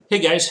Hey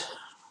guys,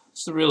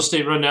 it's the Real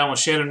Estate Rundown with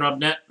Shannon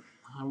Rubnett.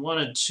 I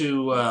wanted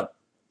to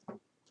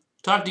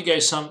talk to you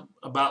guys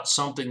about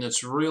something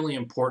that's really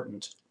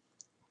important,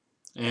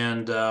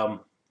 and a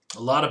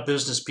lot of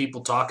business people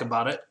talk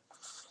about it.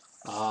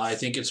 I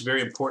think it's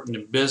very important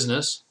in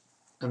business,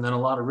 and then a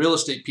lot of real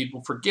estate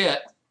people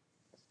forget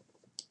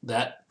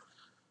that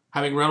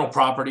having rental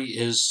property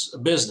is a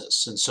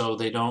business, and so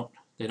they don't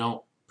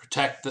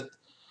protect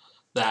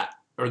that,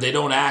 or they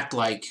don't act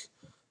like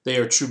they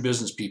are true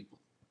business people.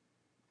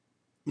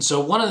 And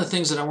so one of the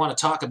things that I want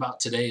to talk about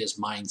today is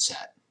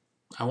mindset.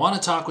 I want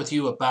to talk with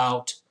you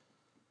about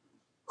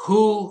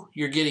who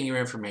you're getting your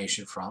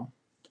information from.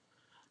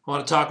 I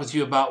want to talk with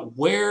you about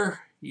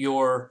where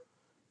you're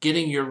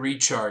getting your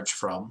recharge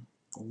from.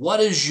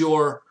 What is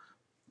your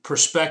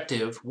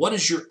perspective? What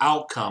is your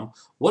outcome?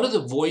 What do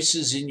the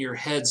voices in your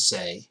head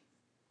say?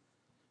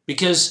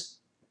 Because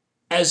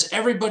as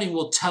everybody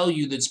will tell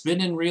you that's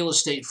been in real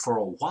estate for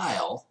a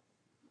while,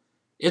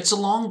 it's a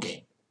long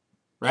game,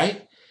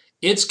 right?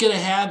 It's going to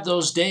have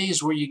those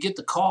days where you get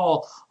the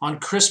call on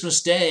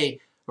Christmas Day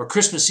or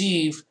Christmas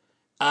Eve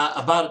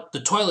about the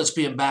toilets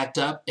being backed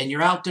up, and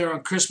you're out there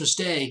on Christmas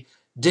Day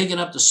digging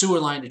up the sewer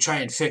line to try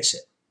and fix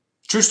it.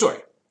 True story,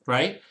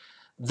 right?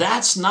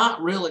 That's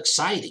not real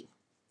exciting.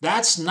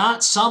 That's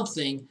not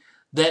something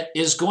that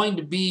is going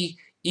to be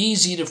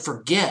easy to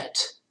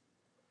forget,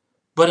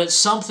 but it's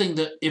something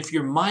that if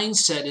your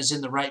mindset is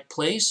in the right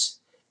place,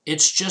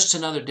 it's just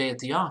another day at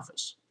the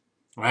office,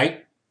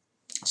 right?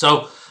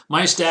 So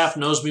my staff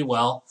knows me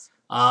well,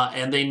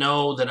 and they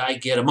know that I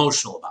get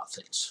emotional about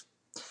things.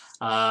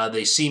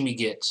 They see me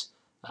get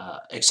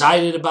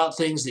excited about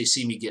things. They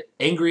see me get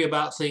angry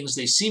about things.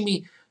 They see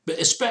me,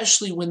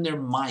 especially when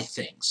they're my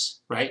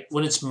things, right?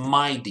 When it's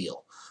my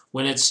deal,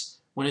 when it's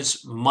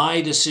my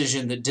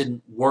decision that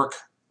didn't work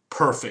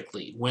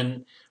perfectly,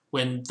 when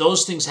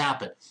those things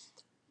happen.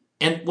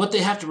 And what they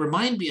have to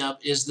remind me of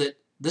is that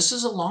this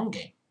is a long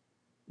game,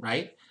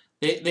 right?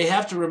 They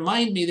have to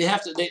remind me.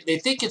 They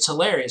think it's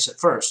hilarious at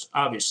first,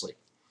 obviously,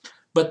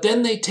 but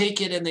then they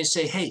take it and they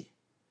say, "Hey,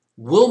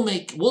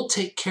 we'll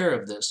take care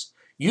of this.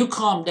 You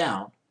calm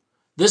down.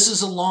 This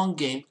is a long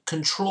game.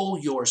 Control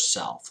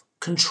yourself.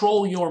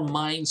 Control your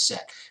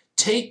mindset.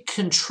 Take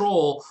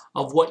control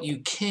of what you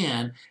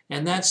can,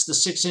 and that's the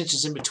 6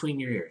 inches in between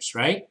your ears,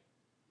 right?"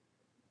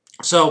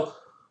 So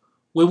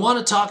we want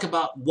to talk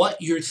about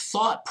what your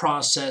thought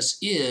process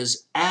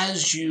is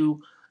as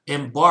you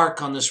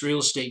embark on this real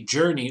estate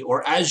journey,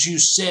 or as you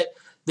sit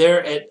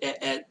there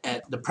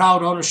at the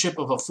proud ownership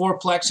of a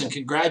fourplex, and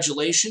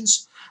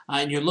congratulations,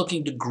 and you're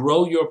looking to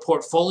grow your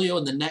portfolio,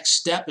 and the next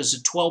step is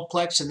a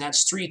 12plex, and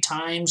that's 3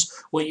 times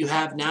what you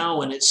have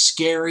now, and it's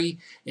scary,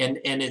 and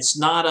it's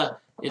not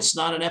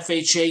an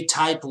FHA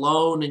type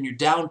loan, and your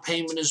down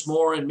payment is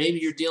more, and maybe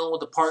you're dealing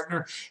with a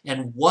partner.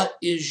 And what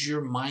is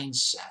your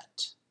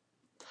mindset?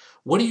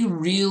 What are you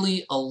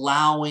really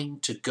allowing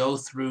to go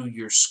through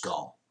your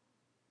skull,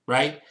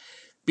 right?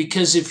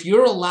 Because if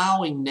you're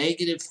allowing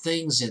negative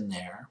things in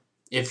there,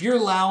 if you're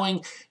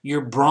allowing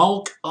your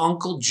broke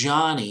Uncle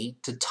Johnny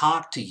to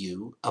talk to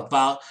you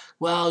about,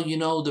 well,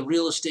 the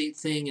real estate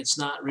thing, it's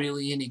not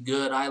really any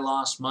good. I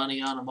lost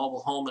money on a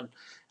mobile home in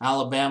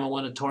Alabama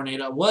when a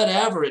tornado,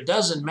 whatever, it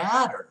doesn't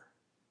matter.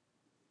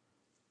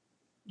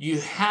 You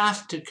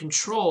have to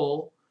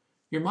control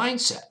your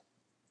mindset,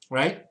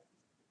 right?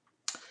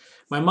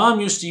 My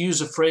mom used to use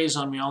a phrase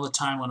on me all the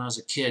time when I was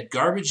a kid: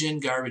 garbage in,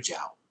 garbage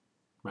out,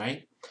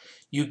 right?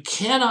 You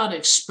cannot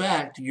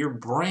expect your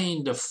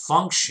brain to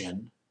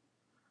function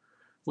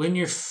when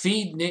you're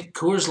feeding it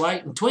Coors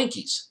Light and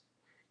Twinkies.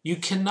 You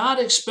cannot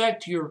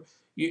expect no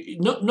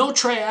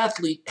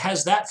triathlete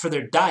has that for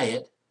their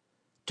diet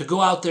to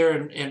go out there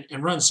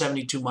and run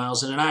 72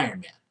 miles in an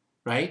Ironman,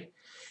 right?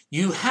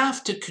 You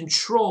have to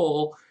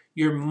control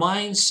your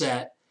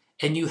mindset,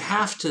 and you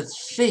have to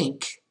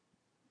think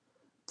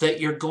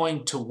that you're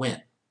going to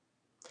win.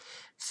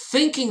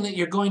 Thinking that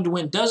you're going to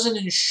win doesn't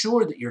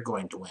ensure that you're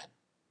going to win.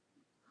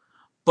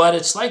 But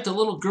it's like the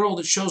little girl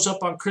that shows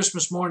up on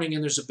Christmas morning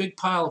and there's a big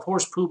pile of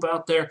horse poop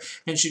out there,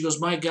 and she goes,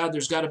 "My God,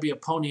 there's got to be a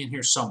pony in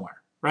here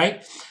somewhere,"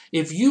 right?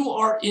 If you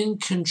are in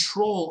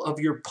control of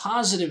your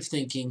positive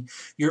thinking,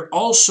 you're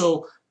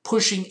also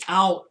pushing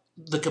out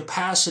the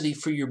capacity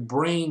for your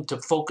brain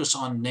to focus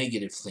on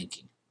negative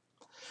thinking.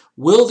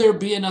 Will there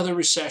be another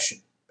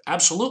recession?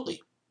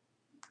 Absolutely.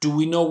 Do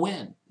we know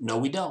when? No,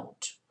 we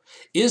don't.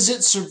 Is it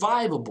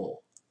survivable?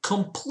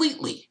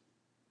 Completely.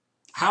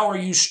 How are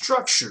you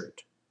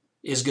structured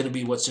is going to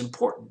be what's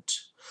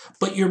important.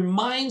 But your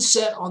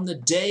mindset on the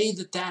day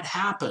that that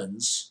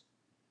happens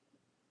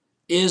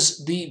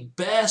is the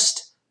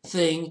best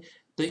thing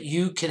that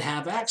you can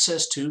have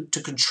access to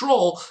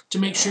control, to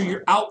make sure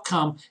your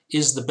outcome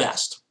is the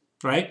best,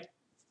 right?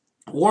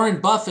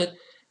 Warren Buffett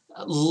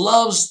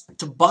loves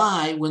to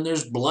buy when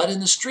there's blood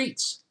in the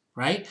streets,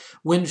 right?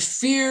 When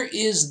fear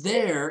is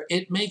there,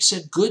 it makes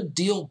a good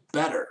deal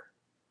better.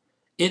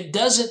 It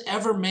doesn't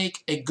ever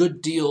make a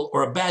good deal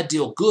or a bad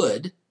deal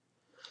good,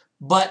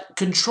 but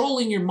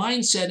controlling your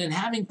mindset and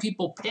having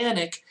people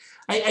panic.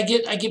 I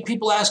get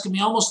people asking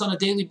me almost on a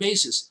daily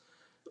basis,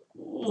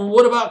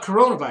 what about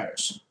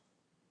coronavirus?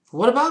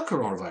 What about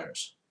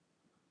coronavirus?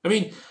 I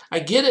mean, I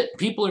get it.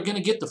 People are going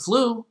to get the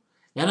flu.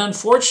 And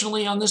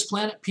unfortunately, on this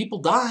planet, people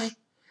die.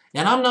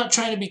 And I'm not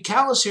trying to be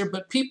callous here,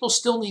 but people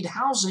still need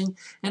housing.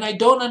 And I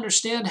don't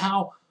understand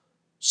how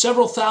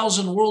several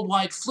thousand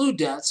worldwide flu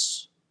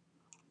deaths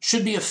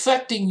should be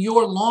affecting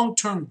your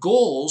long-term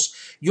goals,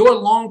 your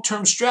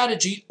long-term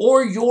strategy,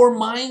 or your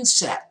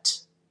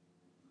mindset.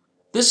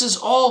 This is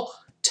all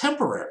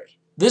temporary.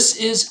 This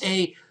is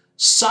a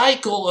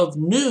cycle of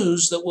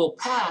news that will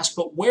pass,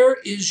 but where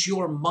is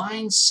your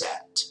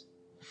mindset?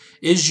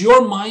 Is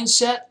your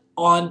mindset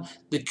on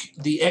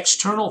the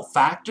external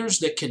factors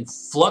that can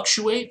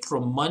fluctuate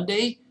from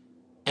Monday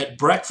at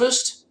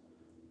breakfast,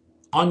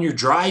 on your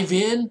drive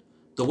in,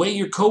 the way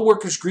your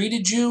coworkers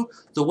greeted you,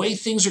 the way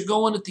things are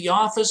going at the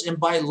office, and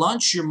by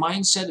lunch your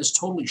mindset is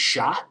totally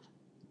shot?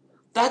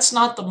 That's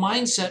not the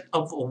mindset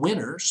of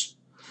winners.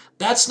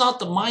 That's not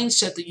the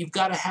mindset that you've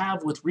got to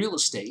have with real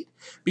estate,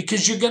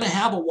 because you're going to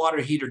have a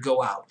water heater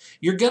go out.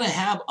 You're going to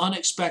have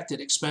unexpected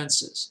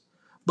expenses.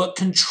 But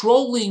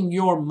controlling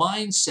your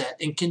mindset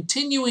and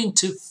continuing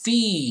to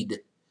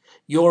feed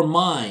your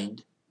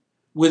mind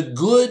with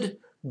good,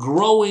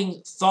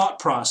 growing thought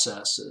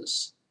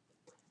processes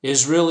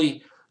is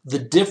really the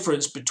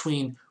difference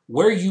between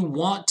where you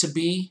want to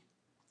be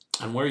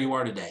and where you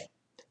are today.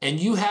 And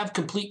you have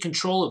complete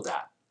control of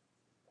that.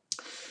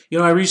 You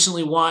know, I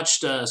recently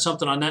watched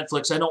something on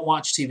Netflix. I don't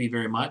watch TV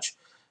very much,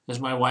 as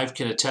my wife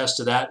can attest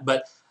to that.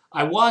 But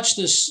I watched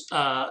this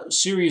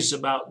series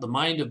about the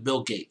mind of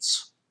Bill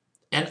Gates.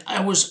 And I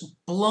was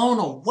blown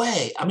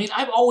away. I mean,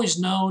 I've always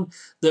known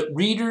that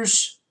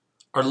readers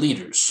are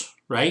leaders,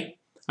 right?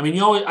 I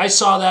mean, I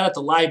saw that at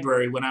the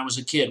library when I was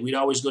a kid. We'd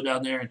always go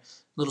down there and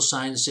little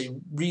signs say,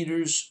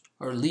 readers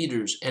are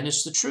leaders. And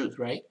it's the truth,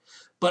 right?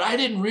 But I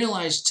didn't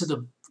realize to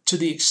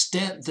the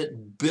extent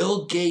that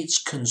Bill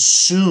Gates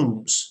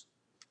consumes,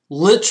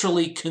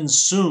 literally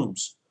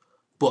consumes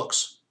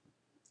books,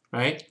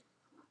 right?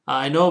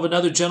 I know of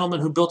another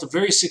gentleman who built a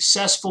very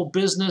successful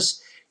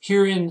business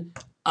here in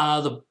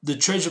the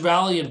Treasure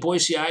Valley in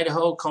Boise,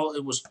 Idaho.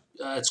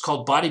 It's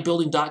called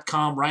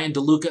bodybuilding.com, Ryan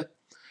DeLuca.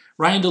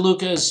 Ryan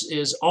DeLuca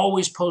is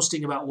always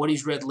posting about what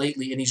he's read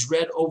lately, and he's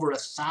read over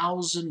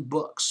 1,000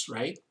 books,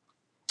 right?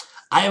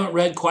 I haven't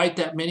read quite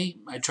that many.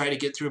 I try to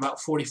get through about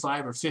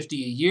 45 or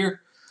 50 a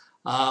year.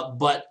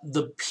 But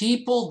the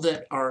people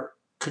that are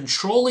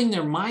controlling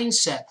their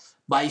mindset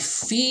by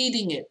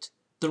feeding it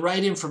the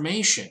right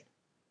information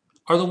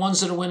are the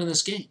ones that are winning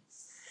this game.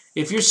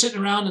 If you're sitting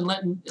around and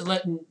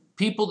letting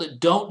people that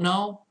don't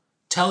know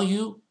tell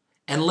you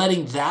and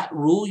letting that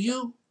rule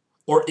you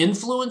or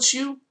influence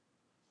you,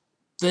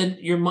 then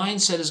your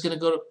mindset is going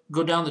to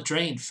go down the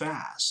drain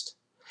fast.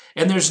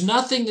 And there's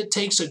nothing that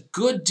takes a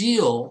good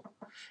deal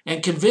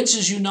and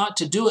convinces you not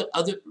to do it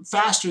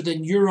faster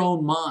than your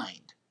own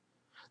mind.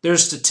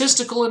 There's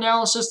statistical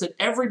analysis that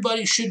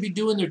everybody should be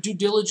doing their due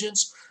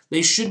diligence.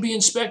 They should be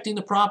inspecting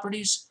the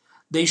properties.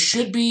 They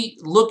should be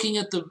looking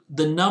at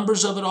the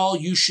numbers of it all.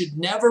 You should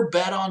never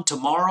bet on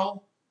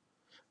tomorrow.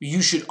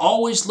 You should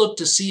always look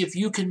to see if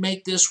you can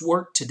make this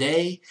work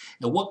today,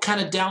 and what kind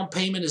of down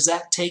payment does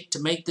that take to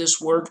make this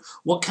work,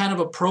 what kind of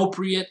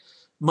appropriate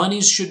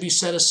monies should be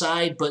set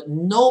aside. But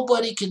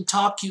nobody can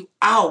talk you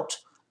out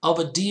of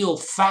a deal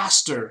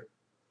faster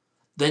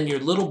than your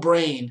little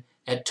brain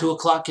at 2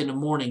 o'clock in the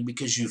morning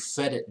because you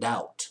fed it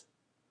doubt.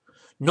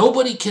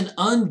 Nobody can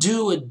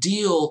undo a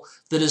deal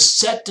that is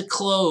set to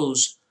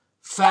close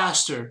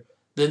faster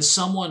than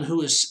someone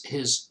who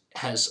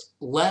has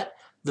let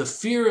the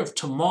fear of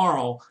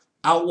tomorrow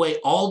outweigh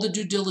all the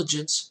due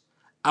diligence,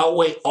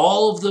 outweigh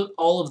all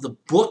of the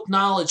book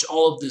knowledge,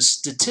 all of the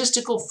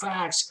statistical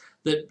facts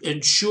that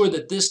ensure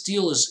that this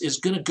deal is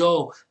going to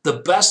go the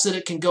best that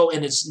it can go,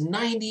 and it's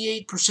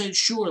 98%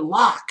 sure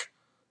lock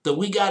that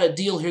we got a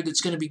deal here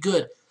that's going to be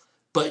good.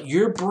 But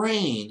your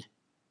brain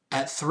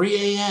at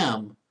 3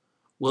 a.m.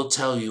 will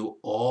tell you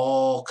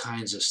all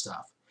kinds of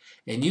stuff.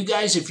 And you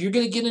guys, if you're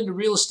going to get into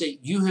real estate,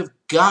 you have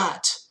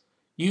got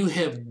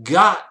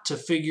to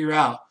figure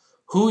out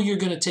who you're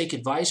going to take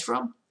advice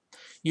from.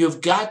 You have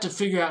got to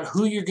figure out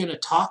who you're going to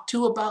talk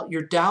to about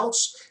your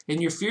doubts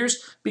and your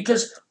fears,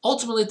 because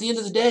ultimately at the end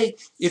of the day,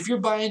 if you're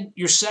buying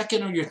your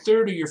second or your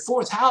third or your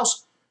fourth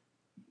house,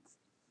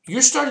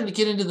 you're starting to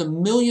get into the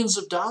millions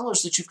of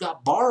dollars that you've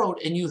got borrowed,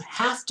 and you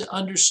have to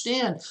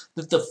understand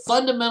that the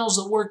fundamentals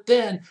that work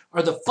then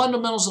are the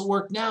fundamentals that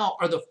work now,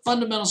 are the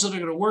fundamentals that are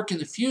going to work in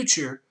the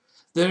future,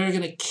 that are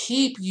going to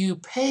keep you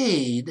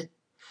paid,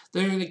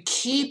 that are going to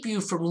keep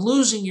you from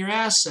losing your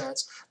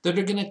assets, that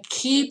are going to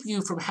keep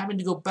you from having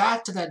to go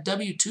back to that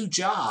W-2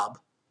 job.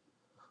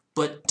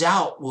 But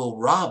doubt will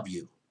rob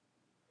you.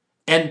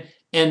 And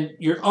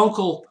your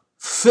Uncle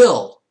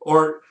Phil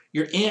or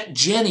your Aunt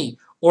Jenny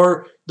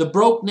or the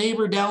broke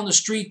neighbor down the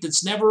street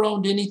that's never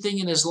owned anything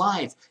in his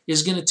life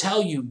is going to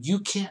tell you, you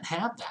can't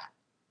have that.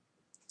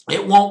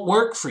 It won't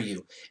work for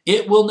you.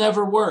 It will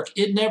never work.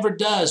 It never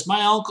does.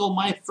 My uncle,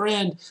 my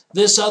friend,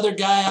 this other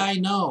guy I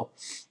know.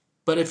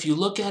 But if you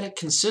look at it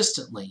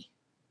consistently,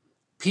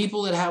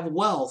 people that have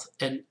wealth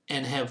and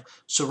have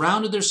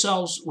surrounded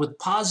themselves with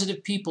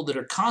positive people that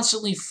are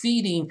constantly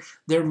feeding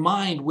their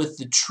mind with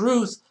the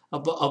truth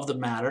of the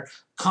matter,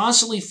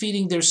 constantly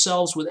feeding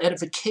themselves with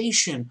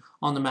edification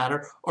on the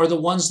matter, are the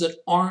ones that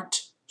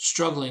aren't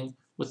struggling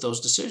with those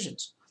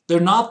decisions. They're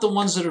not the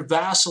ones that are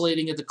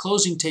vacillating at the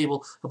closing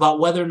table about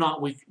whether or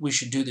not we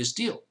should do this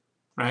deal,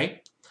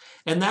 right?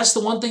 And that's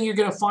the one thing you're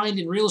going to find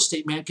in real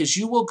estate, man, because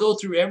you will go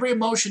through every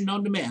emotion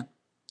known to man.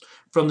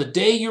 From the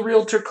day your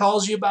realtor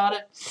calls you about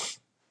it,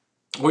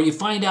 or you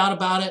find out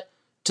about it,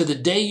 to the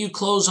day you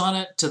close on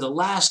it, to the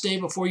last day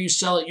before you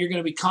sell it, you're going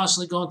to be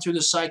constantly going through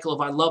this cycle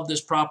of, I love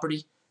this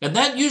property. And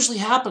that usually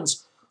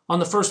happens on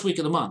the first week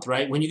of the month,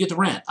 right? When you get the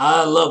rent.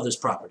 I love this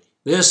property.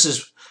 This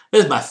is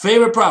my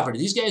favorite property.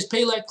 These guys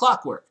pay like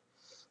clockwork.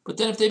 But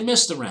then if they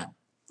miss the rent,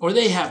 or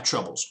they have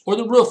troubles, or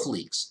the roof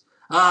leaks,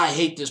 I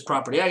hate this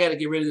property. I got to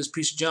get rid of this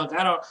piece of junk.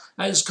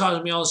 It's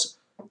causing me all this.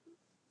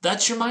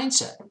 That's your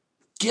mindset.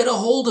 Get a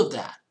hold of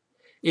that.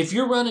 If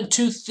you're running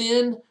too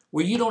thin,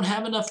 where you don't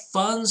have enough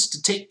funds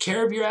to take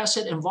care of your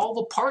asset, involve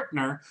a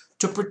partner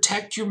to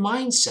protect your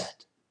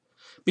mindset.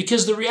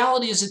 Because the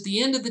reality is, at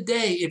the end of the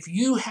day, if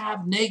you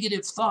have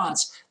negative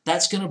thoughts,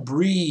 that's going to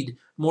breed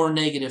more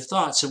negative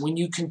thoughts. And when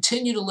you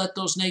continue to let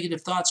those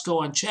negative thoughts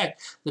go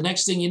unchecked, the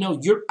next thing you know,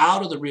 you're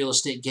out of the real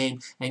estate game,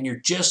 and you're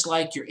just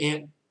like your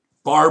Aunt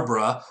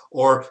Barbara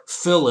or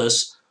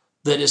Phyllis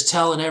that is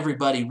telling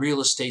everybody real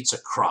estate's a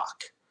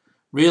crock.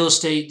 Real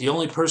estate, the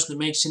only person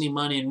that makes any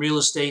money in real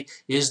estate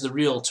is the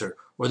realtor.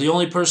 Or the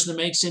only person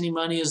that makes any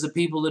money is the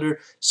people that are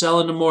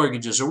selling the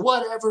mortgages. Or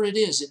whatever it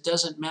is, it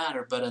doesn't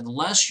matter. But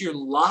unless you're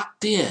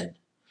locked in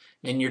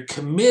and you're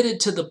committed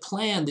to the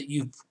plan that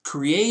you've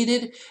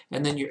created,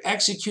 and then you're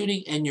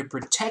executing and you're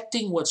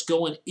protecting what's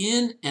going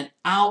in and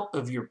out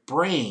of your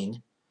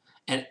brain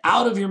and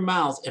out of your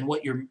mouth, and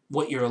what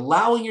you're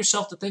allowing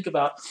yourself to think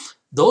about,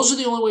 those are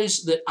the only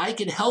ways that I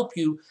can help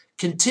you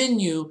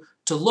continue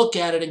to look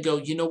at it and go,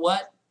 you know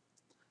what?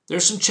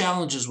 There's some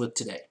challenges with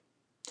today.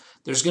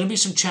 There's going to be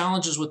some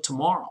challenges with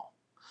tomorrow.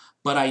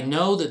 But I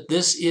know that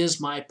this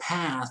is my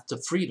path to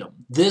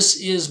freedom. This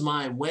is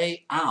my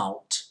way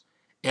out,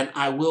 and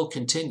I will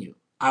continue.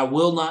 I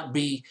will not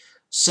be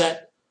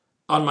set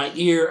on my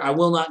ear. I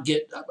will not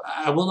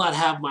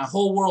have my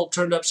whole world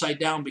turned upside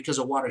down because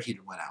a water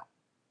heater went out,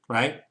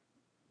 right?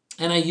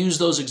 And I use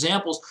those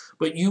examples,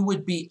 but you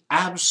would be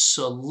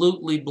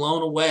absolutely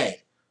blown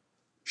away,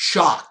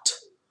 shocked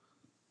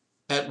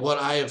at what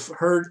I have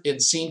heard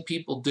and seen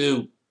people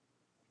do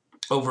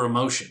over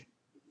emotion.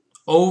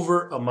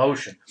 Over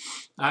emotion.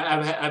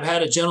 I've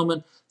had a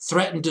gentleman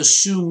threaten to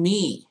sue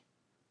me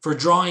for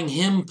drawing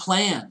him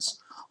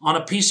plans on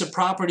a piece of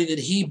property that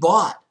he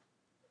bought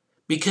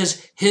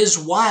because his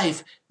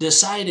wife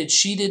decided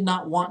she did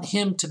not want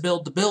him to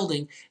build the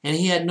building, and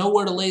he had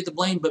nowhere to lay the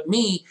blame but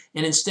me,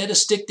 and instead of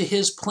stick to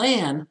his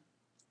plan,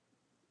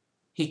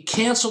 he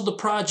canceled the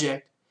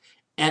project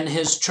and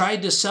has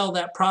tried to sell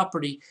that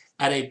property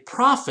at a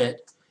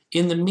profit.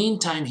 In the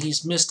meantime,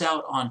 he's missed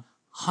out on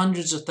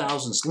hundreds of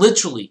thousands,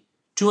 literally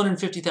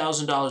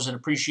 $250,000 in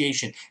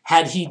appreciation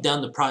had he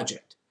done the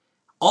project.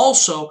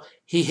 Also,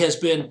 he has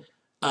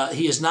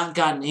not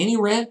gotten any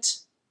rent.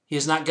 He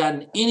has not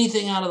gotten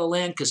anything out of the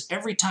land because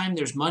every time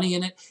there's money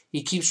in it,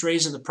 he keeps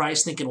raising the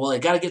price thinking, well, I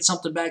got to get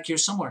something back here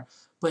somewhere.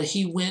 But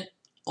he went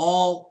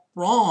all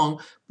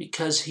wrong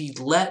because he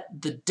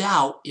let the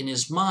doubt in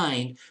his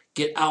mind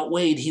get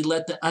outweighed. He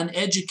let the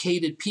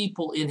uneducated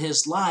people in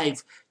his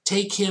life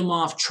take him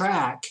off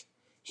track.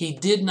 He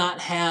did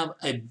not have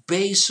a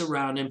base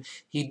around him.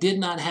 He did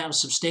not have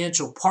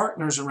substantial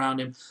partners around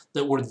him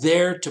that were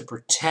there to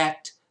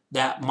protect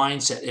that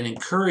mindset and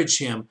encourage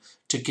him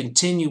to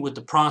continue with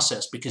the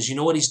process. Because you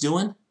know what he's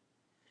doing?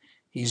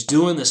 He's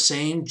doing the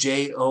same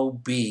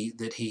job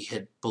that he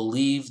had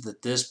believed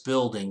that this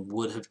building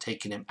would have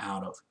taken him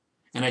out of.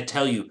 And I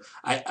tell you,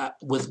 I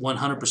with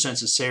 100%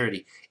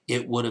 sincerity,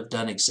 it would have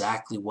done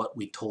exactly what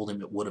we told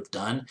him it would have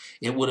done.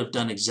 It would have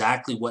done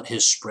exactly what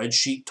his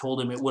spreadsheet told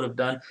him it would have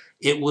done.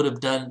 It would have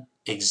done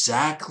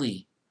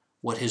exactly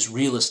what his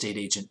real estate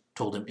agent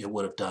told him it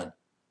would have done.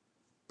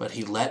 But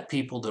he let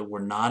people that were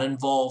not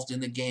involved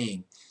in the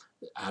game,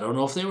 I don't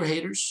know if they were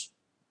haters.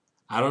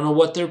 I don't know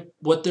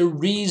what their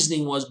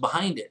reasoning was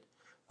behind it.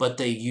 But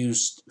they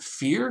used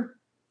fear,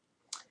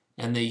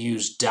 and they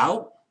used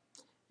doubt,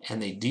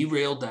 and they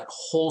derailed that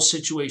whole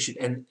situation.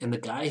 And the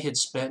guy had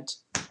spent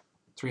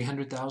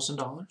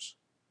 $300,000,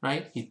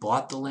 right? He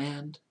bought the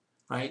land,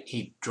 right?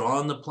 He'd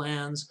drawn the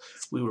plans.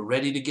 We were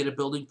ready to get a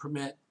building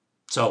permit.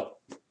 So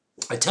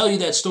I tell you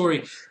that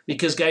story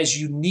because, guys,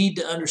 you need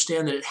to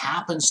understand that it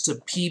happens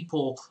to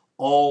people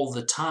all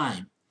the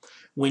time.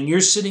 When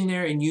you're sitting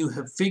there and you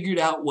have figured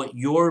out what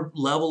your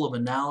level of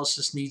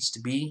analysis needs to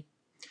be,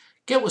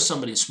 get with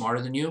somebody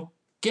smarter than you.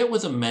 Get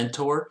with a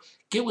mentor.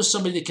 Get with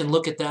somebody that can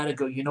look at that and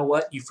go, you know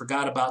what, you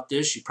forgot about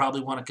this. You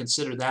probably want to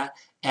consider that.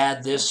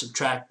 Add this,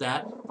 subtract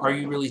that. Are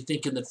you really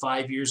thinking that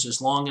 5 years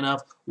is long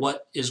enough?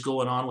 What is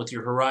going on with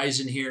your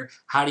horizon here?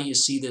 How do you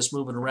see this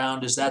moving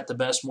around? Is that the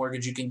best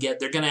mortgage you can get?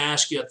 They're going to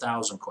ask you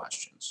 1,000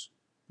 questions,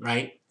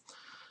 right?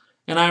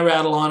 And I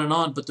rattle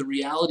on, but the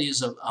reality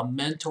is a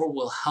mentor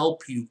will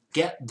help you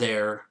get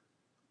there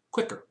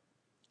quicker.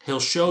 He'll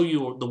show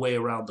you the way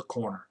around the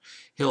corner.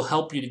 He'll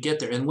help you to get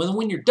there. And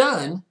when you're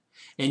done,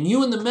 and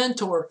you and the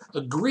mentor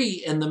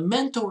agree, and the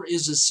mentor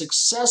is a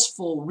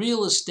successful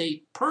real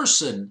estate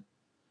person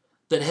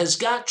that has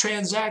got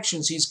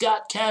transactions, he's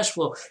got cash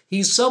flow,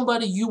 he's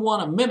somebody you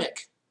want to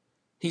mimic.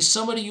 He's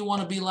somebody you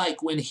want to be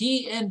like. When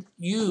he and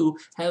you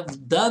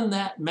have done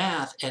that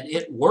math and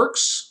it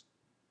works,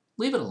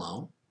 leave it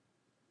alone.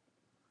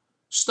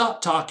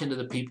 Stop talking to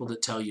the people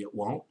that tell you it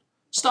won't.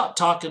 Stop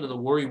talking to the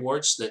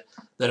worrywarts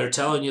that are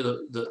telling you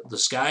the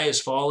sky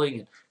is falling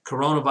and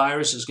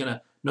coronavirus is going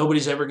to,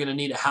 nobody's ever going to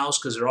need a house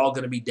because they're all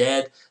going to be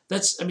dead.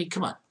 I mean,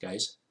 come on,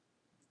 guys.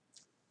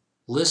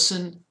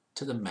 Listen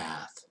to the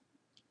math.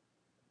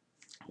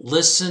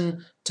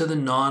 Listen to the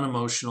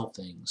non-emotional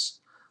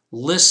things.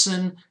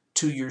 Listen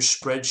to your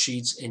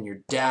spreadsheets and your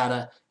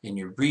data and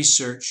your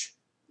research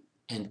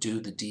and do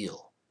the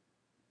deal.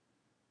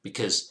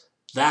 Because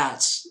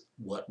that's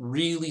what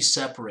really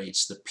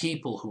separates the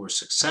people who are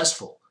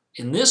successful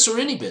in this or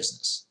any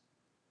business,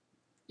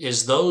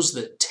 is those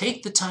that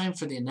take the time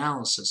for the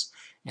analysis,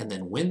 and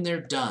then when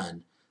they're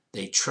done,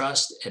 they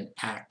trust and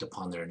act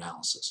upon their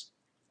analysis.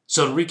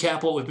 So to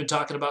recap what we've been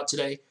talking about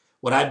today,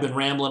 what I've been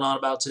rambling on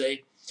about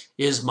today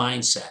is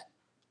mindset.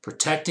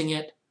 Protecting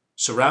it,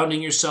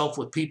 surrounding yourself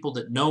with people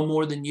that know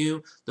more than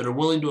you, that are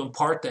willing to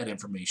impart that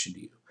information to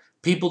you.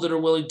 People that are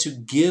willing to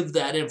give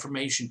that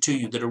information to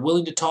you, that are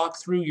willing to talk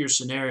through your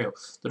scenario,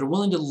 that are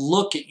willing to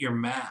look at your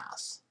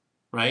math,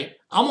 right?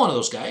 I'm one of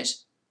those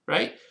guys,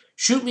 right?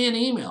 Shoot me an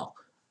email.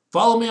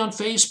 Follow me on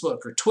Facebook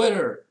or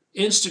Twitter,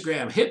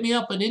 Instagram. Hit me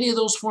up on any of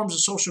those forms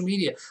of social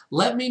media.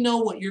 Let me know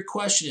what your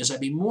question is.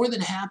 I'd be more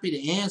than happy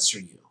to answer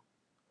you.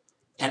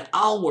 And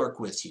I'll work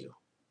with you,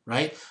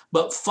 right?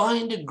 But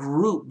find a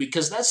group,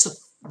 because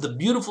that's the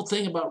beautiful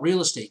thing about real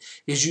estate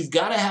is you've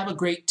got to have a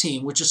great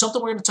team, which is something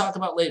we're going to talk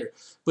about later.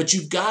 But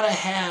you've got to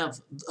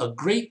have a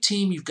great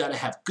team. You've got to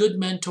have good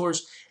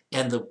mentors.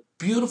 And the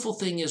beautiful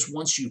thing is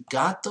once you've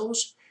got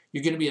those,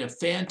 you're going to be in a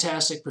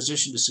fantastic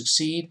position to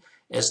succeed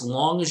as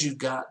long as you've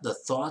got the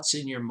thoughts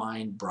in your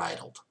mind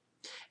bridled.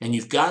 And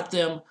you've got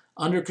them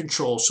under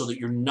control so that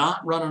you're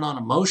not running on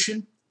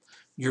emotion.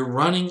 You're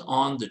running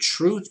on the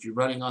truth. You're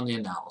running on the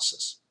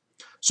analysis.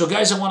 So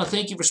guys, I want to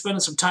thank you for spending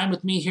some time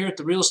with me here at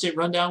the Real Estate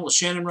Rundown with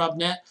Shannon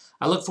Robnett.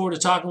 I look forward to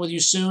talking with you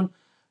soon.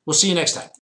 We'll see you next time.